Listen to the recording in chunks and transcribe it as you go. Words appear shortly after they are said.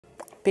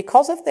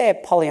Because of their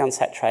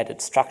polyunsaturated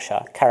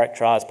structure,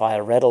 characterised by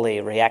a readily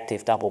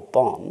reactive double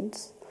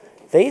bonds,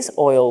 these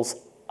oils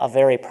are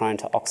very prone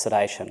to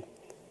oxidation,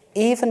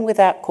 even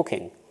without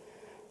cooking.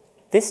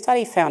 This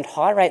study found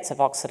high rates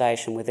of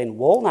oxidation within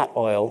walnut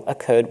oil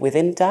occurred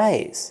within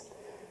days,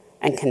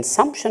 and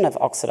consumption of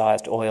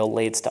oxidised oil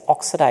leads to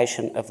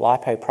oxidation of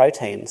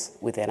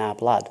lipoproteins within our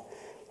blood.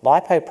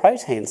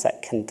 Lipoproteins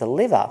that can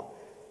deliver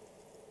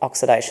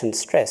oxidation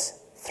stress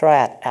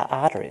throughout our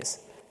arteries.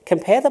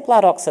 Compare the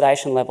blood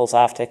oxidation levels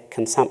after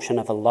consumption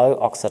of a low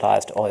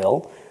oxidised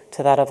oil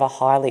to that of a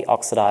highly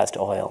oxidised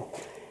oil.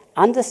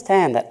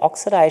 Understand that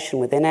oxidation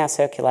within our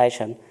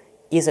circulation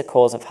is a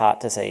cause of heart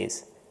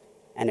disease.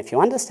 And if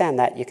you understand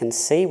that, you can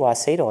see why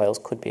seed oils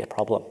could be a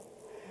problem.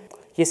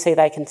 You see,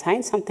 they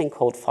contain something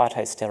called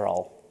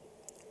phytosterol,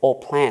 or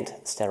plant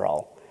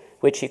sterol,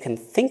 which you can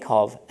think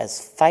of as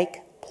fake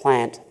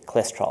plant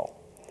cholesterol.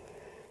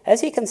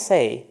 As you can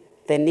see,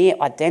 they're near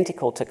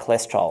identical to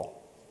cholesterol,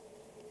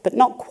 but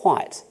not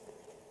quite.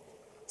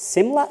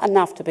 Similar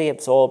enough to be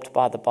absorbed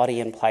by the body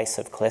in place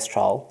of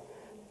cholesterol,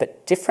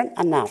 but different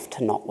enough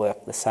to not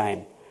work the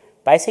same.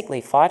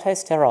 Basically,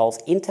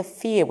 phytosterols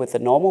interfere with the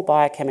normal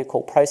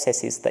biochemical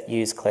processes that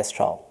use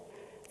cholesterol.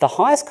 The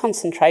highest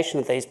concentration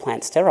of these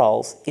plant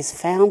sterols is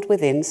found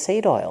within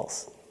seed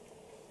oils,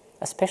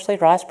 especially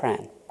rice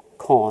bran,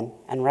 corn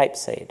and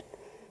rapeseed.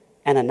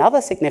 And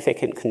another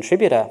significant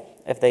contributor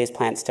of these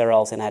plant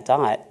sterols in our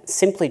diet,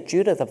 simply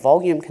due to the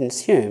volume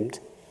consumed,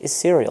 is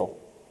cereal.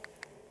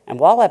 And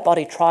while our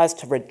body tries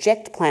to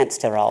reject plant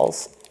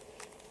sterols,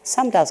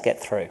 some does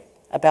get through.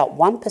 About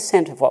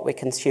 1% of what we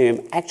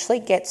consume actually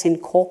gets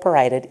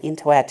incorporated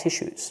into our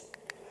tissues.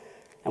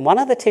 And one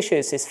of the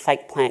tissues this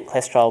fake plant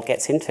cholesterol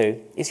gets into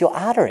is your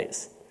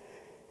arteries.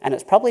 And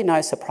it's probably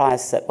no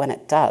surprise that when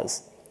it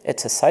does,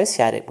 it's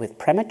associated with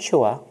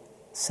premature,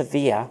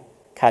 severe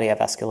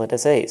cardiovascular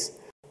disease.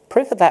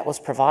 Proof of that was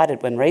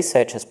provided when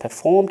researchers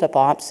performed a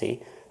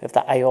biopsy of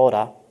the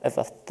aorta of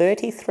a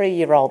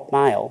 33-year-old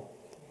male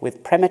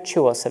with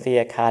premature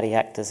severe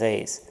cardiac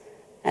disease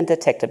and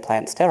detected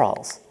plant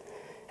sterols.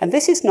 And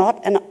this is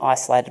not an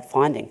isolated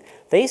finding.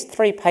 These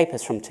three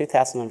papers from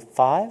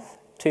 2005,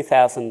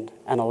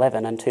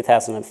 2011 and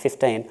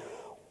 2015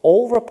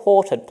 all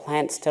reported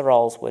plant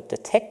sterols were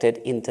detected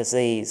in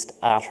diseased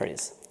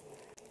arteries.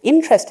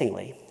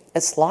 Interestingly,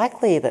 it's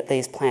likely that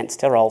these plant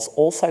sterols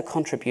also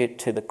contribute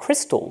to the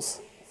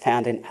crystals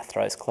found in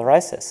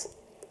atherosclerosis.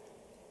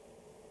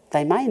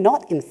 They may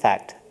not, in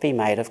fact, be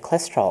made of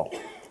cholesterol.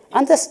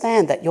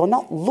 Understand that you're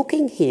not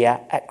looking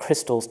here at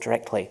crystals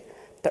directly,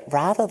 but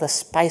rather the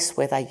space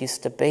where they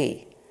used to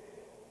be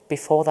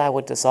before they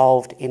were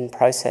dissolved in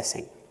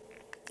processing.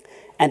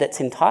 And it's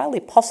entirely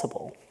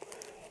possible,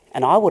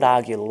 and I would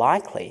argue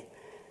likely,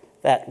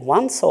 that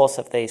one source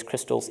of these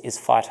crystals is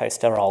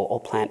phytosterol or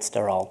plant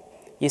sterol.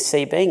 You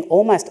see, being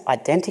almost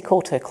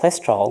identical to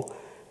cholesterol,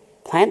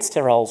 plant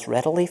sterols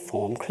readily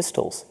form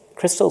crystals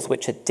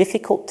which are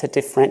difficult to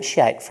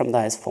differentiate from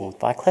those formed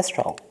by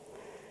cholesterol.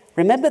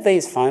 Remember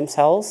these foam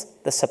cells,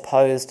 the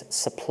supposed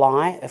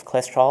supply of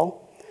cholesterol?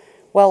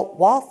 Well,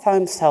 while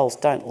foam cells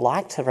don't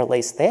like to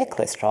release their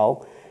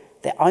cholesterol,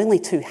 they're only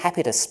too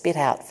happy to spit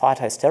out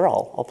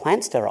phytosterol or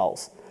plant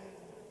sterols.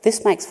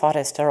 This makes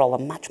phytosterol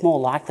a much more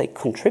likely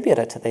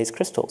contributor to these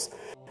crystals.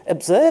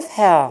 Observe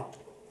how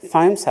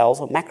foam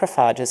cells or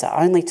macrophages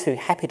are only too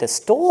happy to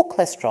store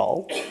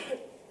cholesterol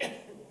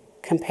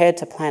compared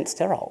to plant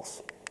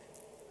sterols.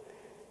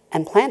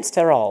 And plant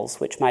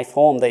sterols, which may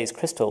form these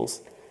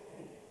crystals,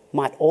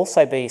 might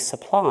also be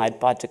supplied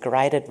by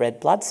degraded red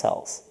blood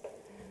cells.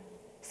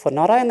 For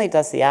not only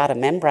does the outer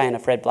membrane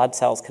of red blood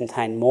cells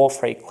contain more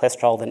free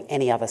cholesterol than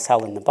any other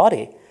cell in the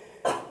body,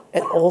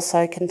 it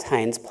also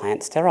contains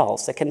plant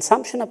sterols. The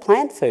consumption of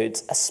plant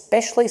foods,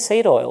 especially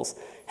seed oils,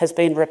 has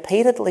been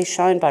repeatedly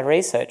shown by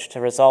research to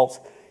result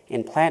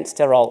in plant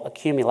sterol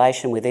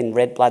accumulation within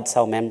red blood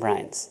cell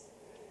membranes.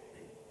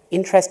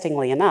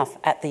 Interestingly enough,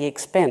 at the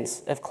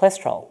expense of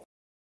cholesterol.